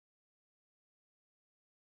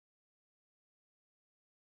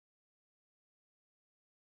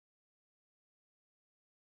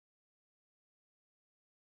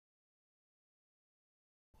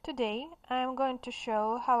Today I'm going to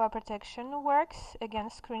show how a protection works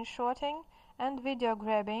against screenshotting and video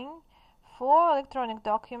grabbing for electronic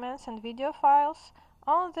documents and video files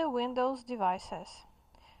on the Windows devices.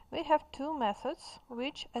 We have two methods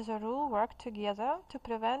which as a rule work together to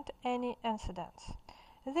prevent any incidents.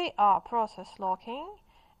 They are process locking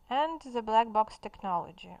and the black box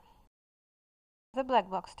technology. The black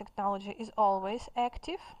box technology is always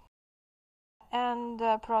active, and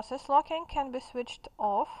process locking can be switched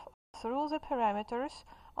off through the parameters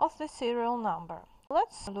of the serial number.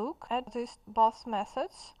 Let's look at these both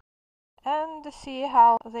methods and see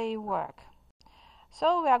how they work.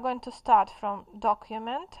 So we are going to start from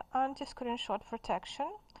document anti-screenshot protection.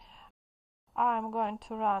 I'm going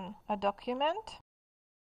to run a document,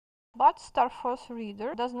 but StarForce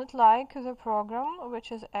reader does not like the program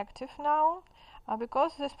which is active now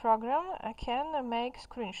because this program can make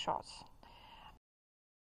screenshots.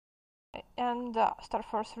 And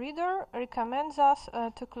StarForce reader recommends us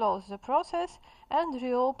to close the process and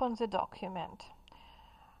reopen the document.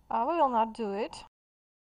 We will not do it.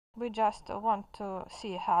 We just want to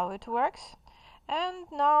see how it works. And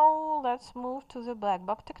now let's move to the black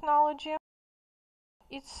box technology.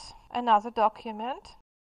 It's another document,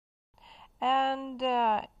 and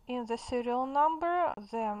in the serial number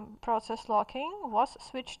the process locking was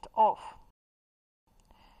switched off.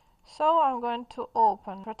 So I'm going to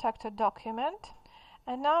open protected document,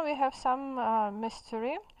 and now we have some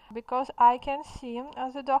mystery because I can see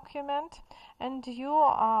the document and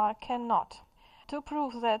you cannot. To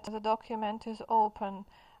prove that the document is open,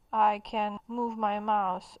 I can move my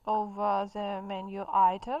mouse over the menu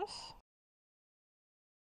items,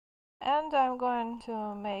 and I'm going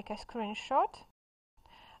to make a screenshot,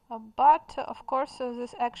 but of course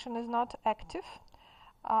this action is not active.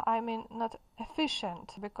 Not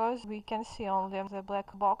efficient, because we can see only the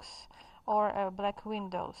black box or black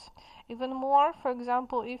windows. Even more, for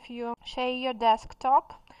example, if you share your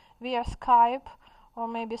desktop via Skype or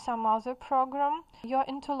maybe some other program, your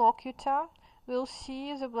interlocutor will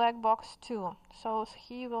see the black box too, so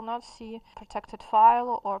he will not see protected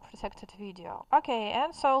file or protected video. Okay,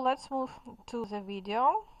 and so let's move to the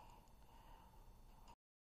video.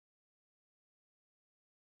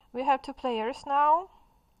 We have two players now.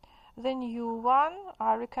 The new one,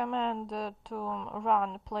 I recommend to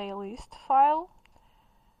run playlist file,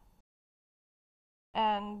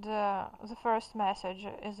 and the first message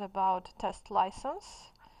is about test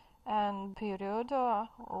license and period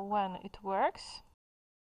when it works,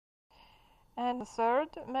 and the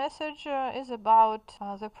third message is about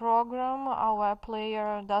the program our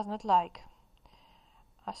player does not like,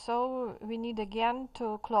 so we need again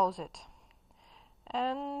to close it.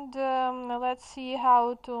 And let's see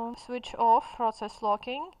how to switch off process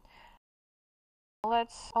locking.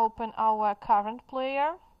 Let's open our current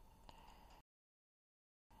player,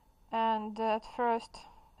 and at first,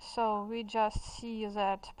 so we just see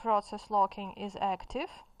that process locking is active,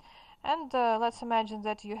 and let's imagine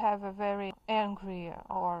that you have a very angry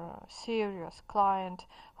or serious client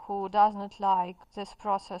who does not like this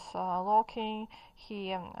process locking.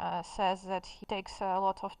 He says that he takes a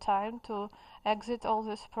lot of time to exit all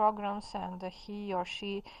these programs, and he or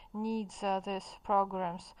she needs these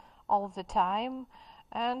programs all the time.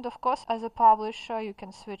 And of course, as a publisher, you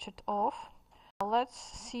can switch it off. Let's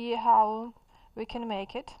see how we can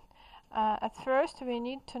make it. At first, we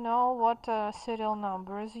need to know what serial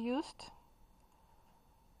number is used.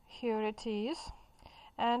 Here it is.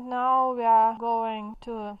 And now we are going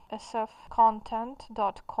to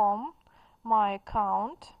sfcontent.com, my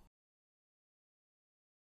account.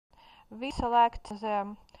 We select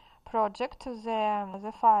the project,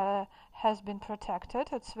 the file has been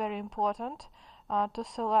protected. It's very important to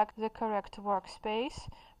select the correct workspace,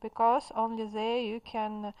 because only there you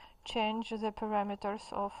can change the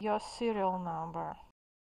parameters of your serial number.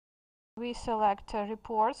 We select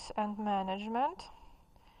reports and management,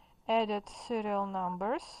 edit serial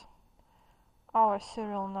numbers, our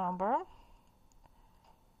serial number,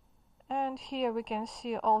 and here we can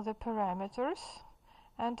see all the parameters,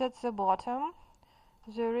 and at the bottom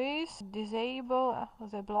there is disable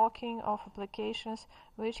the blocking of applications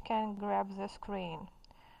which can grab the screen.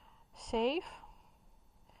 Save,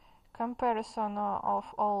 comparison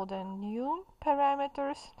of old and new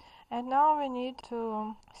parameters, and now we need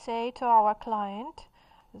to say to our client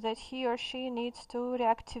that he or she needs to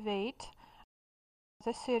reactivate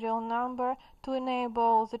the serial number to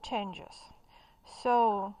enable the changes.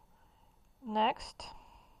 So next,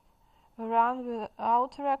 run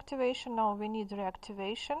without reactivation. Now we need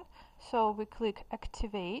reactivation, so we click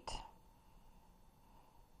activate.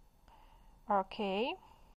 OK.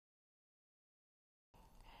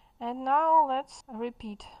 And now let's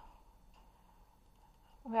repeat.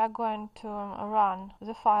 We are going to run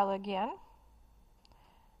the file again.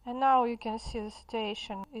 And now you can see the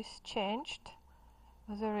situation is changed.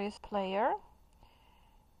 There is player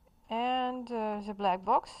and the black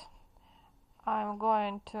box. I'm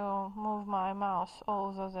going to move my mouse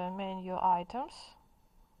over the menu items.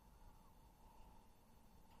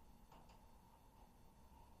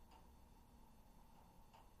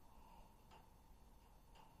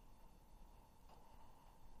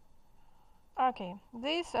 Okay,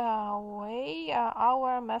 this way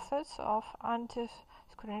our methods of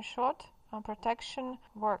anti-screenshot protection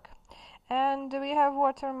work. And we have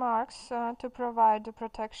watermarks to provide the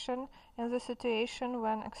protection in the situation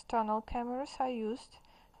when external cameras are used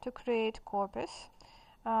to create copies.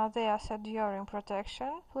 They are set during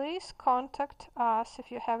protection. Please contact us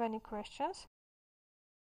if you have any questions.